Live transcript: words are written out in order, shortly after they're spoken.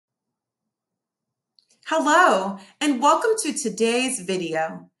Hello, and welcome to today's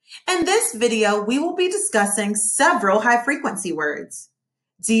video. In this video, we will be discussing several high-frequency words.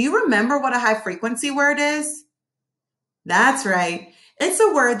 Do you remember what a high-frequency word is? That's right. It's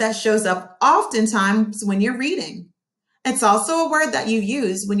a word that shows up oftentimes when you're reading. It's also a word that you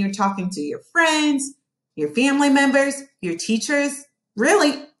use when you're talking to your friends, your family members, your teachers,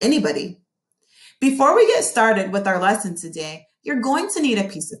 really anybody. Before we get started with our lesson today, you're going to need a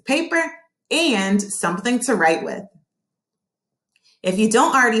piece of paper and something to write with. If you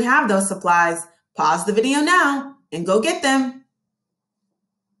don't already have those supplies, pause the video now and go get them.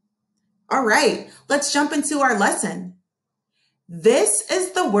 All right, let's jump into our lesson. This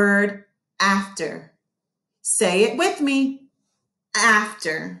is the word after. Say it with me,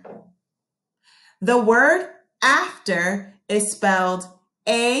 after. The word after is spelled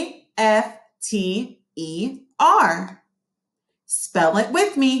A-F-T-E-R. Spell it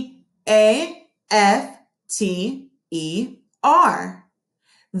with me. A-F-T-E-R.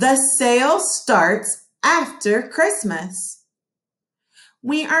 The sale starts after Christmas.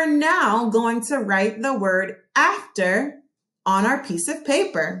 We are now going to write the word after on our piece of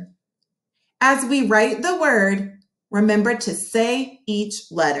paper. As we write the word, remember to say each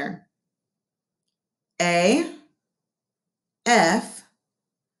letter. A, F,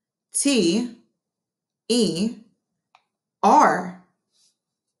 T, E, R.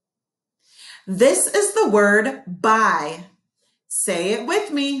 This is the word buy. Say it with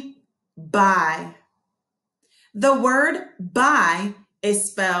me, buy. The word buy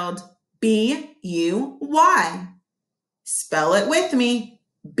is spelled B-U-Y. Spell it with me,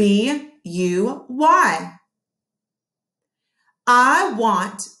 B-U-Y. I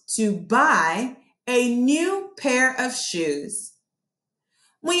want to buy a new pair of shoes.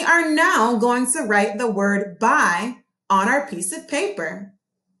 We are now going to write the word buy on our piece of paper.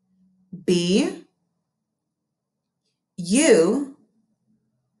 B-U-Y.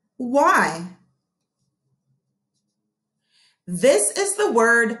 This is the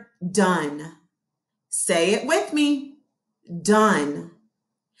word done. Say it with me, done.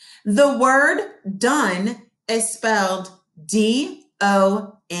 The word done is spelled D-O-N-E.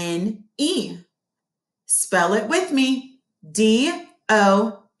 Spell it with me, D-O-N-E.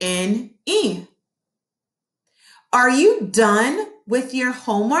 Are you done with your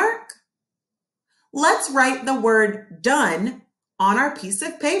homework? Let's write the word done on our piece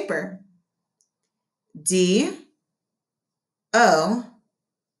of paper. D-O-N-E.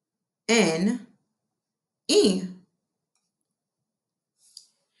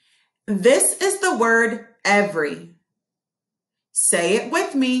 This is the word every. Say it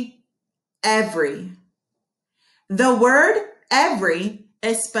with me, every. The word every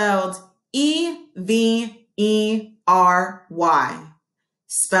is spelled E-V-E-R-Y.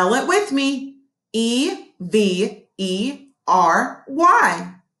 Spell it with me, E-V-E-R-Y.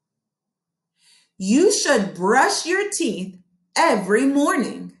 You should brush your teeth every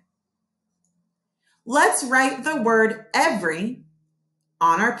morning. Let's write the word every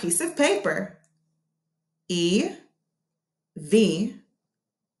on our piece of paper. E-V-E-R-Y.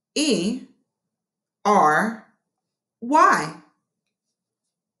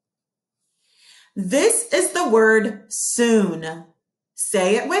 This is the word soon.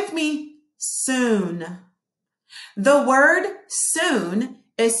 Say it with me, soon. The word soon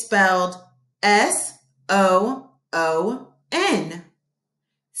is spelled S-O-O-N.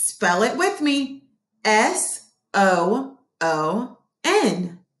 Spell it with me, S-O-O-N.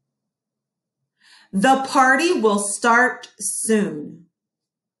 The party will start soon.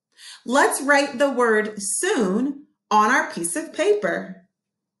 Let's write the word soon on our piece of paper.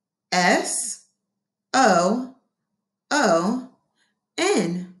 S-O-O-N.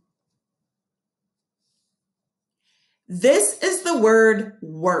 This is the word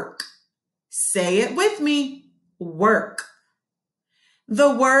work. Say it with me, work.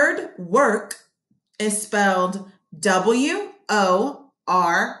 The word work is spelled W-O-R-K.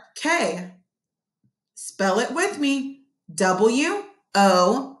 Spell it with me, W-O-R-K.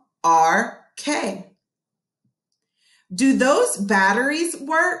 Do those batteries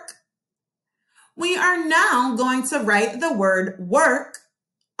work? We are now going to write the word work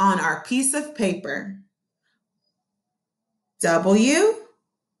on our piece of paper. W-O-R-K.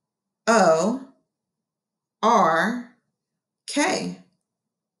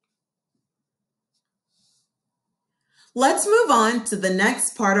 Let's move on to the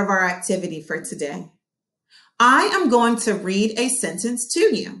next part of our activity for today. I am going to read a sentence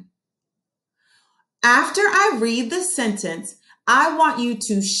to you. After I read the sentence, I want you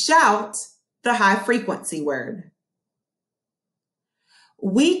to shout the high frequency word.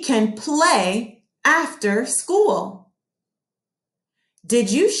 We can play after school?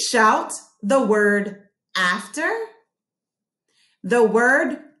 Did you shout the word after? The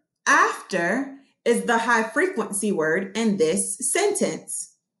word after is the high frequency word in this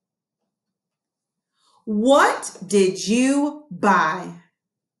sentence. What did you buy?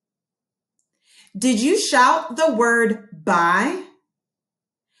 Did you shout the word buy?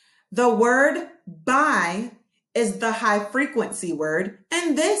 The word buy is the high frequency word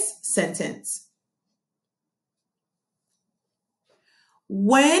in this sentence.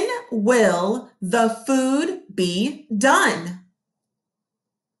 When will the food be done?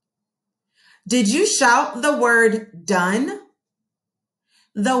 Did you shout the word done?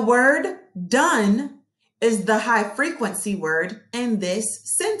 The word done is the high frequency word in this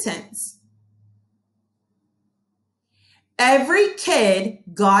sentence. Every kid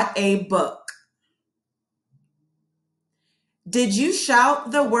got a book. Did you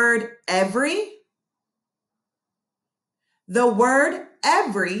shout the word every? The word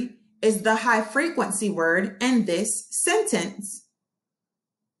every is the high frequency word in this sentence.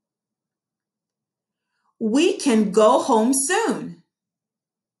 We can go home soon.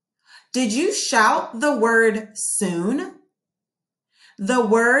 Did you shout the word soon? The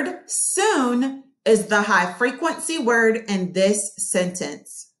word soon is the high frequency word in this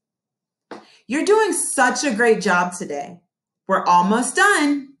sentence. You're doing such a great job today. We're almost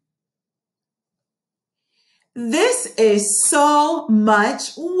done. This is so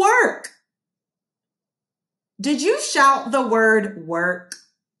much work. Did you shout the word work?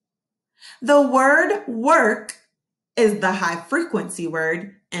 The word work is the high frequency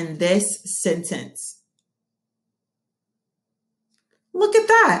word in this sentence. Look at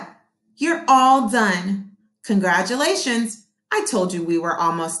that. You're all done. Congratulations. I told you we were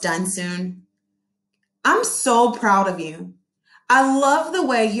almost done soon. I'm so proud of you. I love the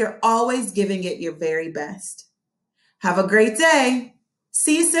way you're always giving it your very best. Have a great day.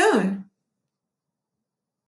 See you soon.